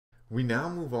We now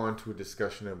move on to a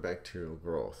discussion of bacterial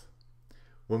growth.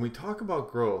 When we talk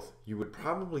about growth, you would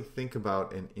probably think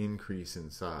about an increase in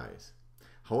size.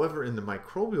 However, in the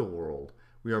microbial world,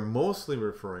 we are mostly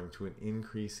referring to an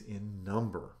increase in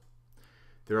number.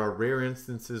 There are rare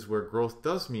instances where growth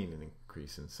does mean an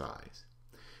increase in size.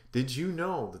 Did you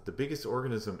know that the biggest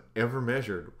organism ever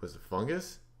measured was a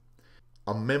fungus?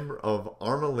 A member of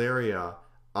Armillaria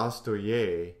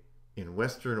ostoyae in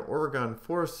western Oregon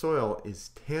forest soil is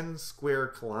 10 square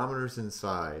kilometers in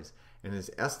size and is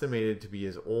estimated to be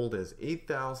as old as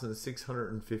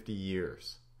 8,650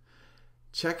 years.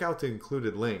 Check out the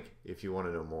included link if you want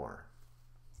to know more.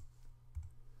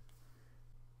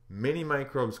 Many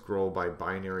microbes grow by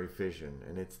binary fission,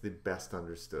 and it's the best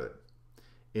understood.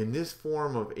 In this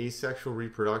form of asexual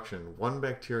reproduction, one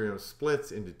bacterium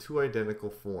splits into two identical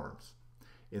forms.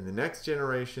 In the next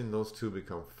generation, those two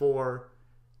become 4,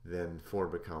 then 4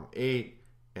 become 8,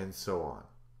 and so on.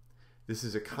 This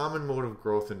is a common mode of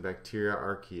growth in bacteria,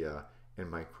 archaea, and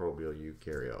microbial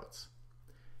eukaryotes.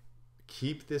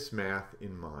 Keep this math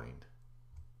in mind.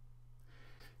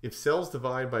 If cells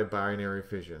divide by binary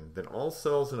fission, then all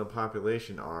cells in a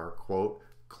population are, quote,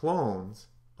 clones,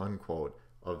 unquote,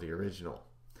 of the original.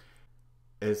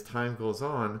 As time goes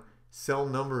on, cell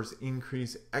numbers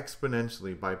increase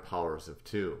exponentially by powers of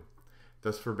 2.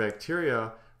 Thus, for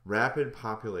bacteria, rapid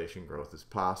population growth is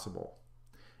possible.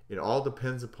 It all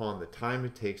depends upon the time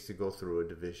it takes to go through a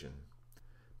division.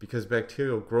 Because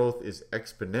bacterial growth is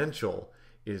exponential,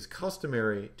 it is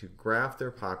customary to graph their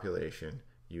population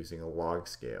using a log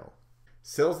scale.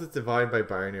 Cells that divide by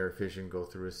binary fission go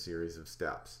through a series of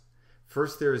steps.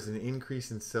 First, there is an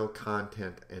increase in cell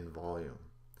content and volume.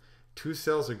 2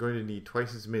 cells are going to need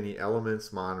twice as many elements,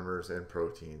 monomers, and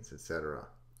proteins, etc.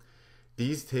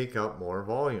 These take up more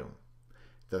volume.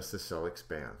 Thus, the cell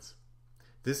expands.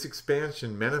 This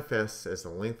expansion manifests as a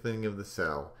lengthening of the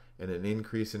cell and an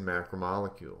increase in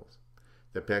macromolecules.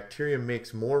 The bacterium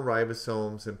makes more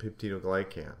ribosomes and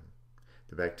peptidoglycan.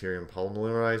 The bacterium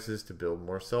polymerizes to build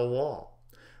more cell wall.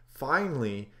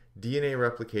 Finally, DNA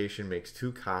replication makes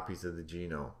 2 copies of the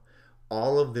genome.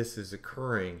 All of this is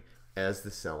occurring as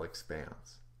the cell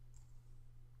expands.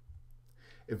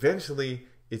 Eventually,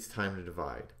 it's time to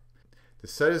divide. The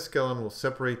cytoskeleton will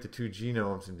separate the 2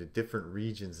 genomes into different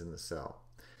regions in the cell.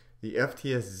 The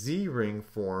FTSZ ring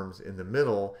forms in the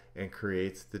middle and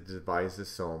creates the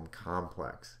divisosome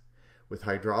complex. With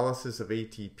hydrolysis of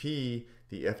ATP,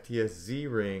 the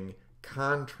FTSZ ring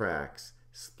contracts,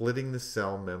 splitting the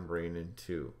cell membrane in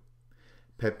 2.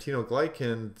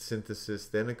 Peptidoglycan synthesis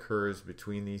then occurs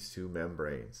between these 2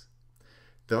 membranes.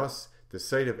 Thus, the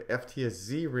site of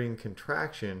FTSZ ring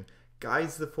contraction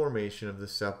guides the formation of the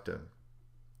septum.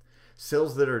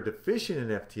 Cells that are deficient in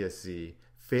FTSZ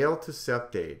fail to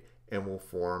septate and will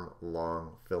form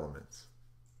long filaments.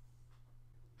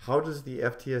 How does the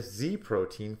FTSZ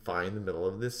protein find the middle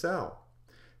of the cell?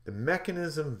 The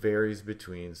mechanism varies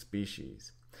between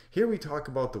species. Here we talk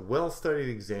about the well-studied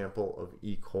example of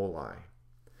E. coli.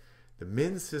 The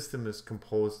MIN system is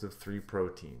composed of 3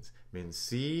 proteins,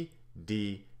 MIN-C,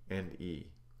 D, and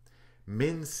E.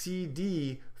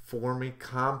 MIN-CD form a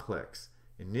complex,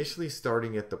 initially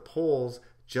starting at the poles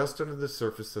just under the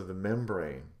surface of the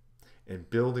membrane and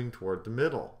building toward the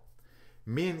middle.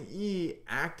 MIN-E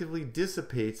actively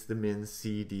dissipates the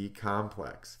MIN-CD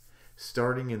complex,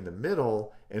 starting in the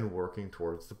middle and working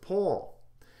towards the pole.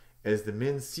 As the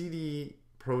MIN-CD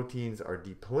proteins are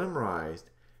depolymerized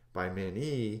by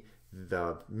MIN-E,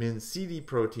 the MIN-CD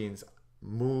proteins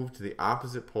move to the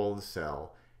opposite pole of the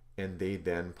cell, and they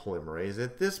then polymerase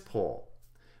at this pole.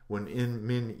 When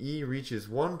MIN-E reaches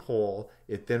one pole,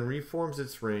 it then reforms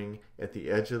its ring at the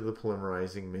edge of the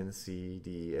polymerizing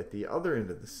MIN-CD at the other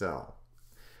end of the cell.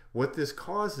 What this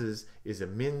causes is a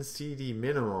MIN-CD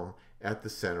minimum at the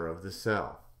center of the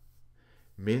cell.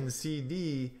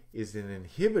 MIN-CD is an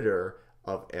inhibitor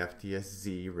of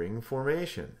FTSZ ring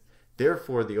formation.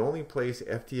 Therefore, the only place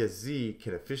FTSZ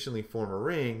can efficiently form a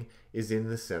ring is in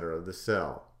the center of the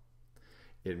cell.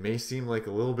 It may seem like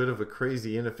a little bit of a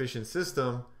crazy, inefficient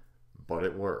system, but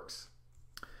it works.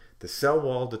 The cell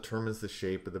wall determines the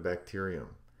shape of the bacterium,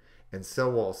 and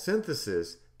cell wall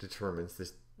synthesis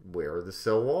determines where the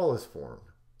cell wall is formed.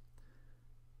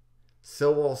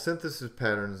 Cell wall synthesis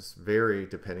patterns vary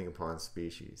depending upon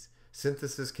species.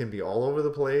 Synthesis can be all over the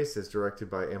place as directed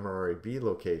by MRAB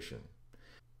location.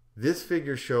 This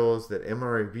figure shows that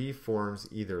MRAB forms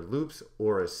either loops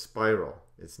or a spiral.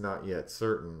 It's not yet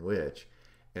certain which,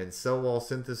 and cell wall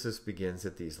synthesis begins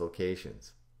at these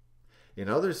locations. In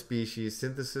other species,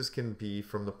 synthesis can be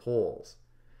from the poles.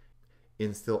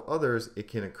 In still others, it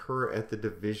can occur at the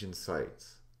division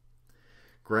sites.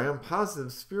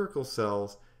 Gram-positive spherical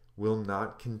cells will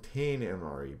not contain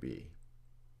MREB.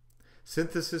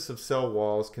 Synthesis of cell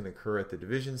walls can occur at the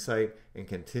division site and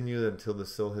continue until the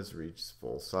cell has reached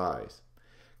full size.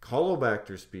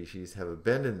 Caulobacter species have a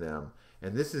bend in them,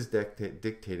 and this is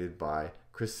dictated by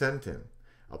crescentin,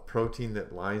 a protein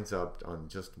that lines up on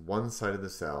just one side of the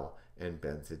cell and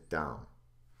bends it down.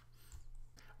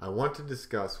 I want to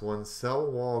discuss one cell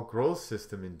wall growth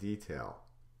system in detail.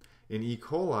 In E.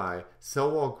 coli,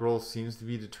 cell wall growth seems to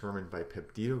be determined by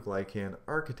peptidoglycan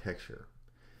architecture.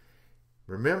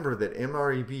 Remember that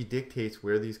MREB dictates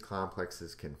where these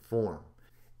complexes can form,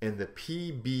 and the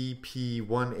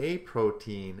PBP1A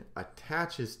protein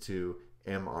attaches to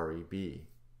MREB.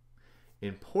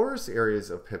 In porous areas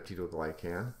of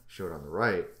peptidoglycan, shown on the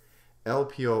right,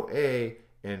 LPOA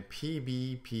and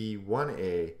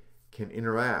PBP1A can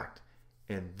interact,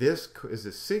 and this is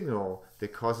a signal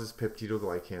that causes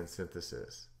peptidoglycan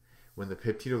synthesis. When the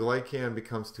peptidoglycan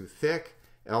becomes too thick,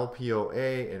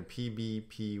 LPOA and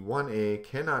PBP1A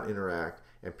cannot interact,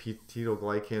 and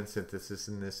peptidoglycan synthesis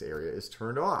in this area is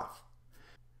turned off.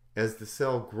 As the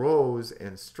cell grows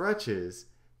and stretches,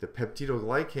 the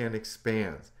peptidoglycan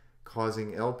expands,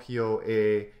 causing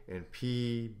LPOA and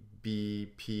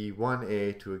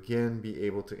PBP1A to again be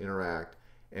able to interact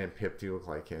and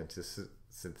peptidoglycan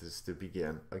synthesis to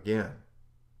begin again.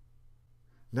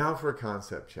 Now for a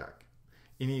concept check.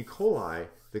 In E. coli,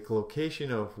 the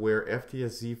location of where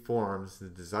FDSZ forms the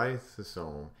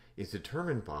dysysosome is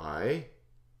determined by,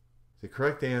 the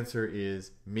correct answer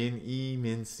is min E,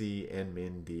 min C, and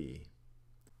min D.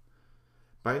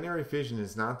 Binary fission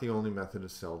is not the only method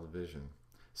of cell division.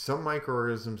 Some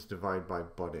microorganisms divide by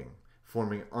budding,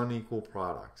 forming unequal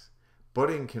products.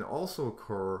 Budding can also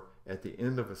occur at the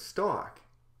end of a stalk.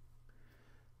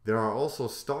 There are also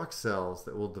stalk cells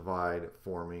that will divide,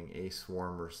 forming a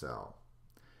swarmer cell.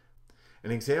 An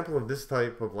example of this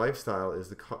type of lifestyle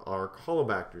is our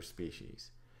Caulobacter species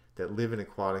that live in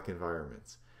aquatic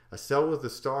environments. A cell with a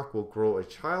stalk will grow a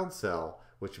child cell,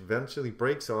 which eventually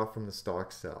breaks off from the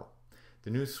stalk cell. The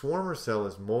new swarmer cell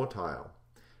is motile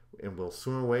and will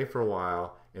swim away for a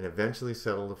while and eventually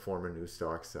settle to form a new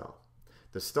stalk cell.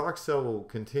 The stalk cell will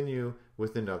continue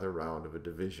with another round of a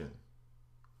division.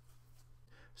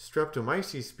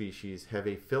 Streptomyces species have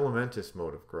a filamentous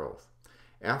mode of growth.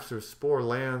 After a spore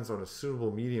lands on a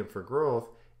suitable medium for growth,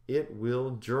 it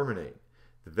will germinate.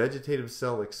 The vegetative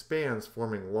cell expands,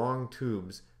 forming long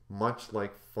tubes, much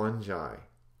like fungi.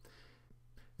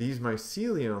 These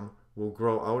mycelium will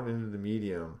grow out into the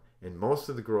medium, and most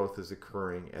of the growth is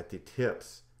occurring at the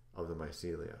tips of the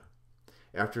mycelia.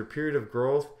 After a period of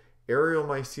growth, aerial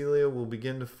mycelia will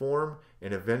begin to form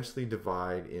and eventually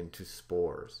divide into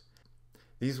spores.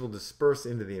 These will disperse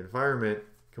into the environment,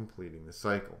 completing the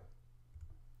cycle.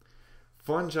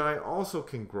 Fungi also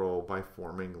can grow by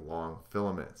forming long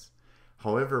filaments.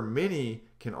 However, many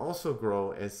can also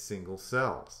grow as single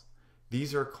cells.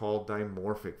 These are called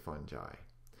dimorphic fungi.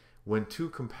 When two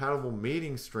compatible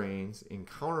mating strains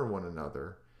encounter one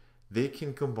another, they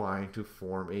can combine to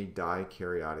form a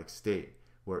dikaryotic state,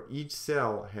 where each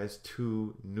cell has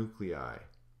two nuclei.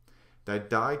 The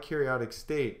dikaryotic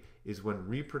state is when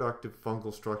reproductive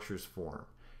fungal structures form,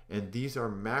 and these are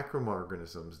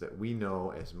macroorganisms that we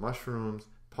know as mushrooms,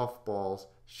 puffballs,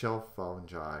 shelf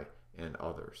fungi, and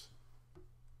others.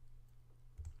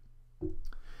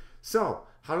 So,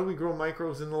 how do we grow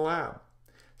microbes in the lab?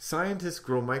 Scientists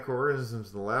grow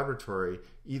microorganisms in the laboratory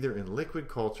either in liquid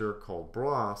culture called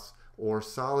broths or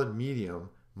solid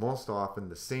medium, most often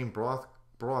the same broth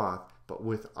but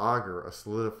with agar, a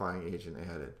solidifying agent,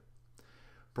 added.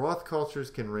 Broth cultures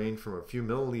can range from a few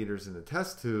milliliters in a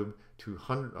test tube to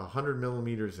 100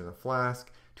 millimeters in a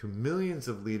flask to millions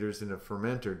of liters in a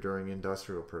fermenter during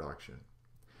industrial production.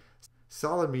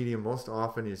 Solid medium most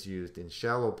often is used in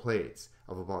shallow plates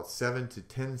of about 7 to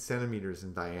 10 centimeters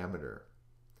in diameter.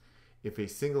 If a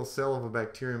single cell of a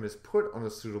bacterium is put on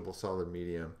a suitable solid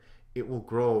medium, it will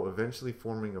grow, eventually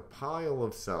forming a pile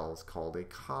of cells called a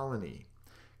colony.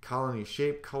 Colony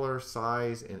shape, color,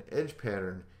 size, and edge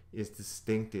pattern is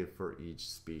distinctive for each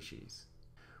species.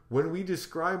 When we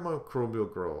describe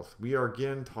microbial growth, we are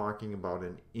again talking about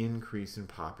an increase in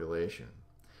population.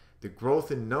 The growth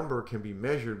in number can be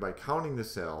measured by counting the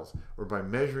cells or by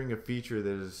measuring a feature that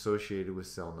is associated with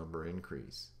cell number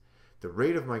increase. The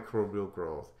rate of microbial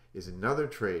growth is another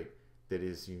trait that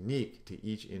is unique to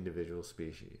each individual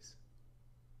species.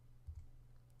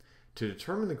 To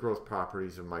determine the growth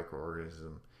properties of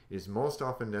microorganisms, it is most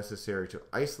often necessary to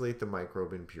isolate the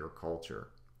microbe in pure culture.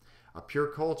 A pure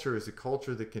culture is a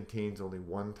culture that contains only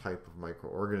one type of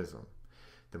microorganism.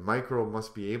 The microbe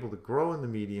must be able to grow in the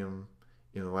medium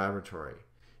in the laboratory.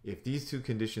 If these two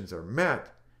conditions are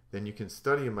met, then you can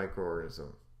study a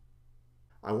microorganism.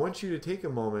 I want you to take a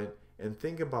moment and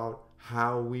think about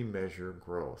how we measure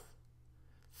growth.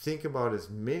 Think about as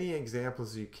many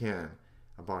examples as you can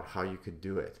about how you could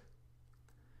do it.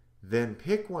 Then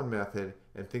pick one method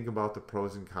and think about the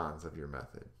pros and cons of your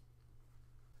method.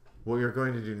 What you're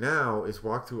going to do now is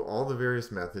walk through all the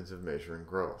various methods of measuring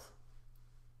growth.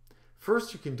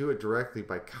 First, you can do it directly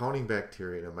by counting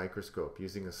bacteria in a microscope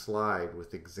using a slide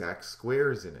with exact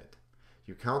squares in it.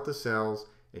 You count the cells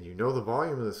and you know the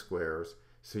volume of the squares,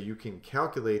 so you can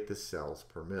calculate the cells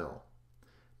per mil.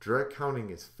 Direct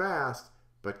counting is fast,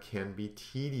 but can be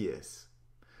tedious.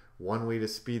 One way to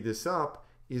speed this up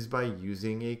is by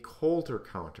using a Coulter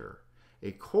counter.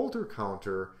 A Coulter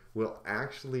counter will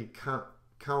actually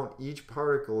count each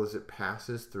particle as it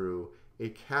passes through a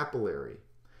capillary.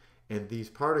 And these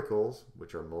particles,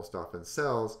 which are most often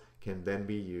cells, can then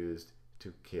be used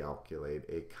to calculate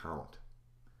a count.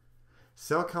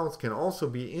 Cell counts can also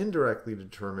be indirectly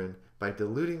determined by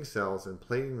diluting cells and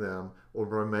plating them, or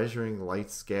by measuring light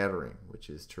scattering, which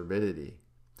is turbidity.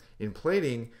 In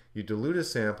plating, you dilute a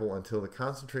sample until the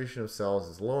concentration of cells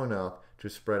is low enough to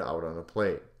spread out on a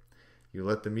plate. You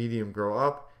let the medium grow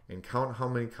up and count how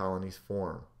many colonies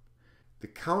form. The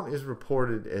count is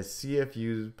reported as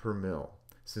CFUs per mil,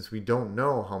 since we don't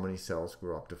know how many cells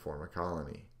grew up to form a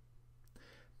colony.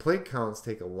 Plate counts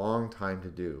take a long time to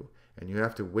do, and you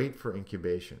have to wait for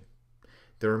incubation.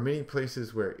 There are many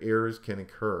places where errors can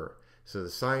occur, so the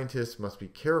scientists must be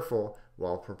careful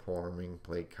while performing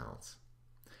plate counts.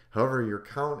 However, your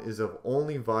count is of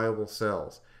only viable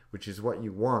cells, which is what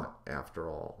you want after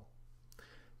all.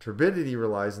 Turbidity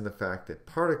relies on the fact that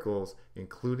particles,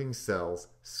 including cells,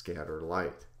 scatter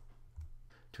light.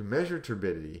 To measure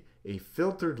turbidity, a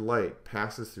filtered light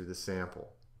passes through the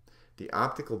sample. The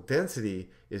optical density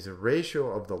is a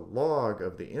ratio of the log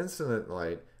of the incident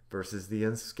light versus the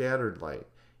unscattered light.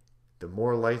 The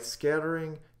more light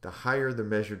scattering, the higher the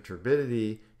measured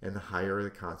turbidity and the higher the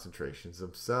concentrations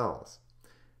of cells.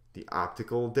 The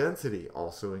optical density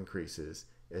also increases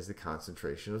as the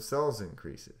concentration of cells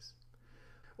increases.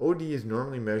 OD is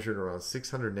normally measured around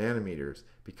 600 nanometers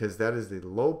because that is the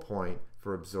low point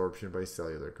for absorption by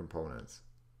cellular components.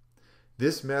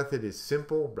 This method is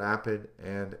simple, rapid,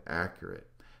 and accurate.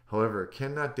 However, it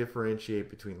cannot differentiate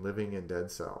between living and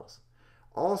dead cells.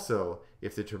 Also,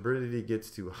 if the turbidity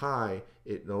gets too high,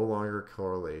 it no longer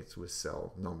correlates with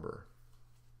cell number.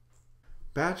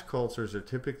 Batch cultures are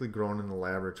typically grown in the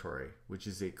laboratory, which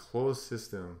is a closed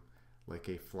system like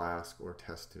a flask or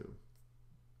test tube.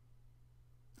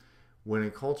 When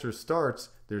a culture starts,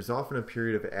 there's often a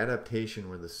period of adaptation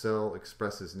where the cell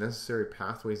expresses necessary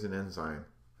pathways and enzymes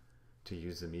to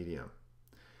use the medium.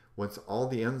 Once all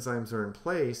the enzymes are in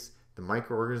place, the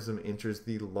microorganism enters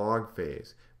the log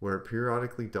phase, where it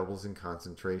periodically doubles in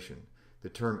concentration. The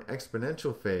term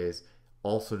exponential phase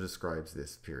also describes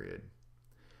this period.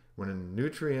 When a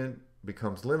nutrient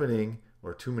becomes limiting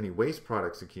or too many waste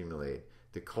products accumulate,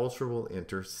 the culture will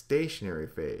enter stationary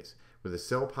phase, where the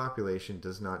cell population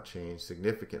does not change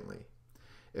significantly.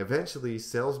 Eventually,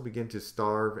 cells begin to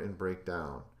starve and break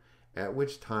down, at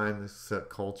which time the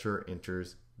culture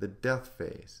enters the death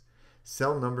phase.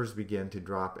 Cell numbers begin to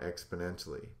drop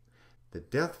exponentially. The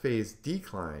death phase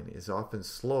decline is often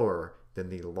slower than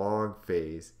the log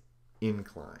phase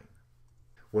incline.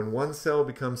 When one cell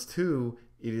becomes two,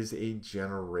 it is a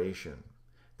generation.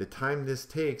 The time this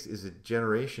takes is a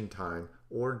generation time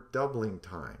or doubling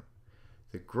time.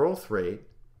 The growth rate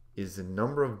is the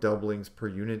number of doublings per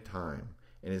unit time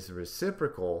and is the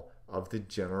reciprocal of the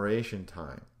generation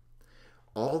time.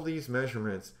 All these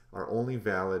measurements are only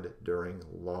valid during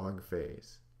log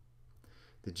phase.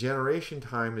 The generation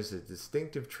time is a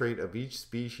distinctive trait of each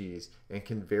species and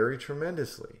can vary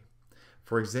tremendously.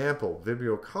 For example,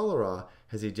 Vibrio cholera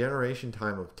has a generation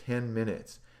time of 10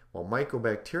 minutes, while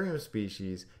Mycobacterium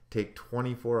species take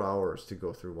 24 hours to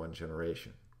go through one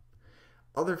generation.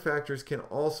 Other factors can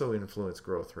also influence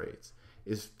growth rates.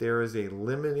 If there is a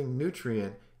limiting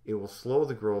nutrient, it will slow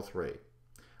the growth rate.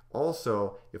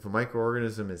 Also, if a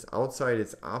microorganism is outside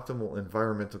its optimal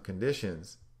environmental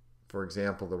conditions, for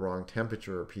example, the wrong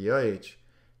temperature or pH,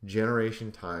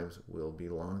 generation times will be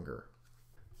longer.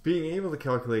 Being able to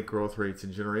calculate growth rates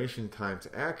and generation times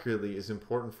accurately is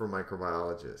important for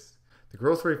microbiologists. The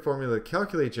growth rate formula to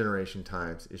calculate generation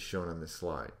times is shown on this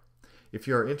slide. If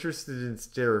you are interested in its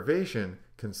derivation,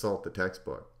 consult the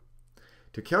textbook.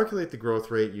 To calculate the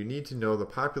growth rate, you need to know the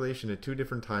population at two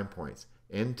different time points,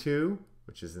 N2,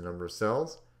 which is the number of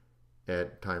cells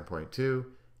at time point 2,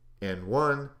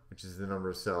 N1, which is the number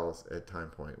of cells at time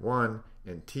point 1,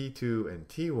 and T2 and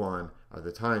T1 are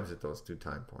the times at those 2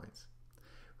 time points.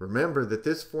 Remember that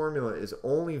this formula is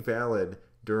only valid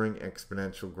during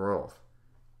exponential growth,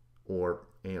 or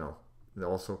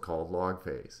also called log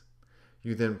phase.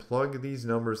 You then plug these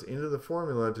numbers into the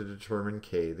formula to determine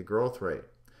K, the growth rate.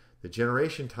 The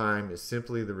generation time is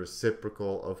simply the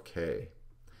reciprocal of K.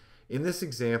 In this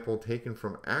example, taken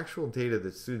from actual data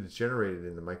that students generated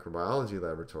in the microbiology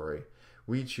laboratory,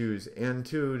 we choose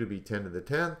N2 to be 10 to the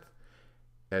 10th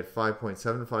at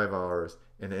 5.75 hours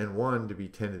and N1 to be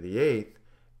 10 to the 8th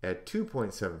at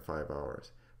 2.75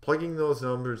 hours. Plugging those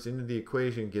numbers into the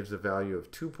equation gives a value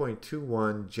of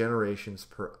 2.21 generations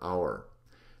per hour.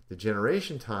 The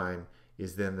generation time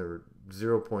is then the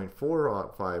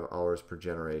 0.45 hours per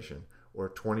generation, or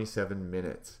 27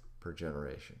 minutes per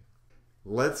generation.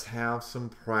 Let's have some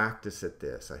practice at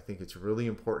this. I think it's really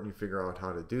important you figure out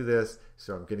how to do this,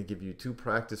 so I'm going to give you 2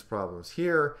 practice problems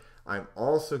here. I'm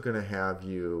also going to have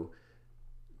you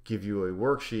give you a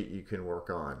worksheet you can work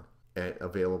on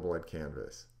available at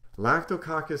Canvas.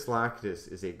 Lactococcus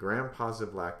lactis is a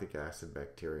gram-positive lactic acid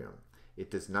bacterium. It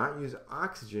does not use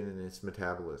oxygen in its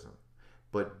metabolism,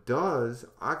 but does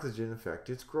oxygen affect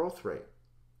its growth rate?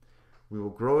 We will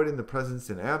grow it in the presence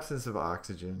and absence of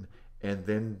oxygen and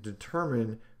then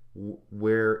determine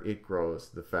where it grows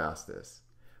the fastest.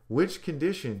 Which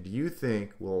condition do you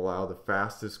think will allow the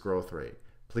fastest growth rate?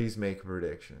 Please make a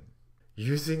prediction.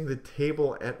 Using the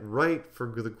table at right for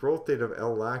the growth rate of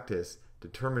L. lactis,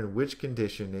 determine which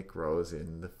condition it grows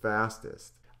in the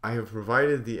fastest. I have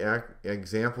provided the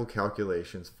example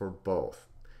calculations for both.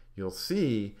 You'll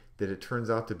see that it turns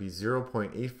out to be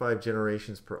 0.85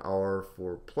 generations per hour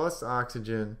for plus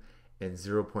oxygen and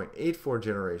 0.84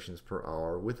 generations per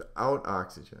hour without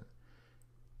oxygen.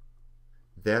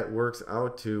 That works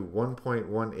out to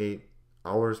 1.18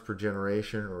 hours per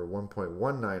generation, or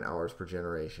 1.19 hours per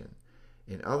generation.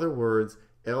 In other words,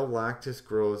 L. lactis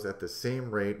grows at the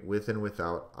same rate with and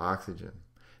without oxygen.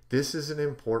 This is an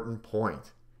important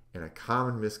point and a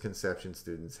common misconception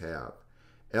students have.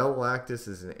 L. lactis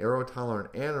is an aerotolerant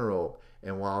anaerobe,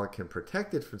 and while it can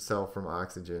protect itself from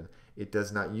oxygen, it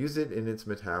does not use it in its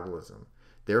metabolism.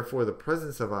 Therefore, the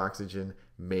presence of oxygen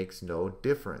makes no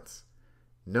difference.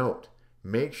 Note,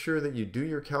 make sure that you do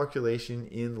your calculation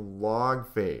in log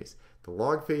phase. The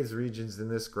log phase regions in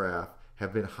this graph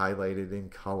have been highlighted in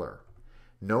color.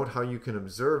 Note how you can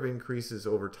observe increases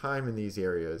over time in these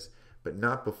areas, but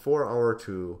not before hour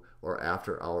 2 or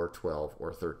after hour 12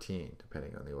 or 13,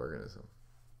 depending on the organism.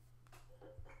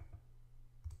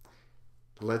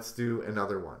 Let's do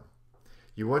another one.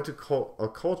 You want a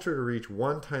culture to reach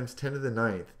 1 times 10 to the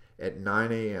 9th at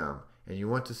 9 a.m. and you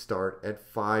want to start at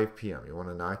 5 p.m. You want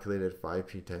to inoculate at 5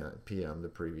 p.m. the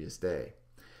previous day.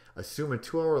 Assume a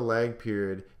 2-hour lag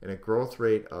period and a growth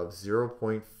rate of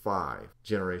 0.5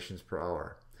 generations per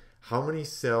hour. How many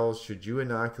cells should you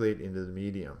inoculate into the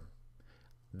medium?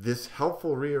 This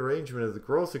helpful rearrangement of the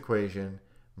growth equation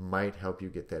might help you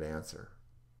get that answer.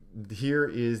 Here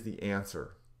is the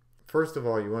answer. First of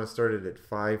all, you want to start it at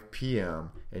 5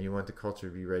 p.m. and you want the culture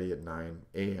to be ready at 9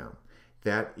 a.m.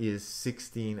 That is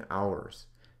 16 hours.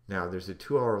 Now, there's a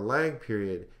 2-hour lag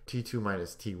period. T2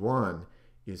 minus T1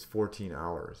 is 14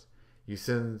 hours.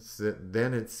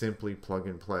 Then it's simply plug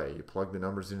and play. You plug the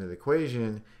numbers into the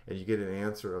equation and you get an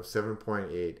answer of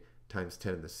 7.8 times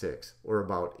 10 to the 6, or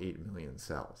about 8 million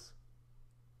cells.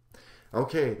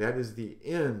 Okay, that is the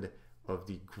end of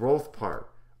the growth part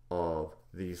of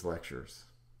these lectures.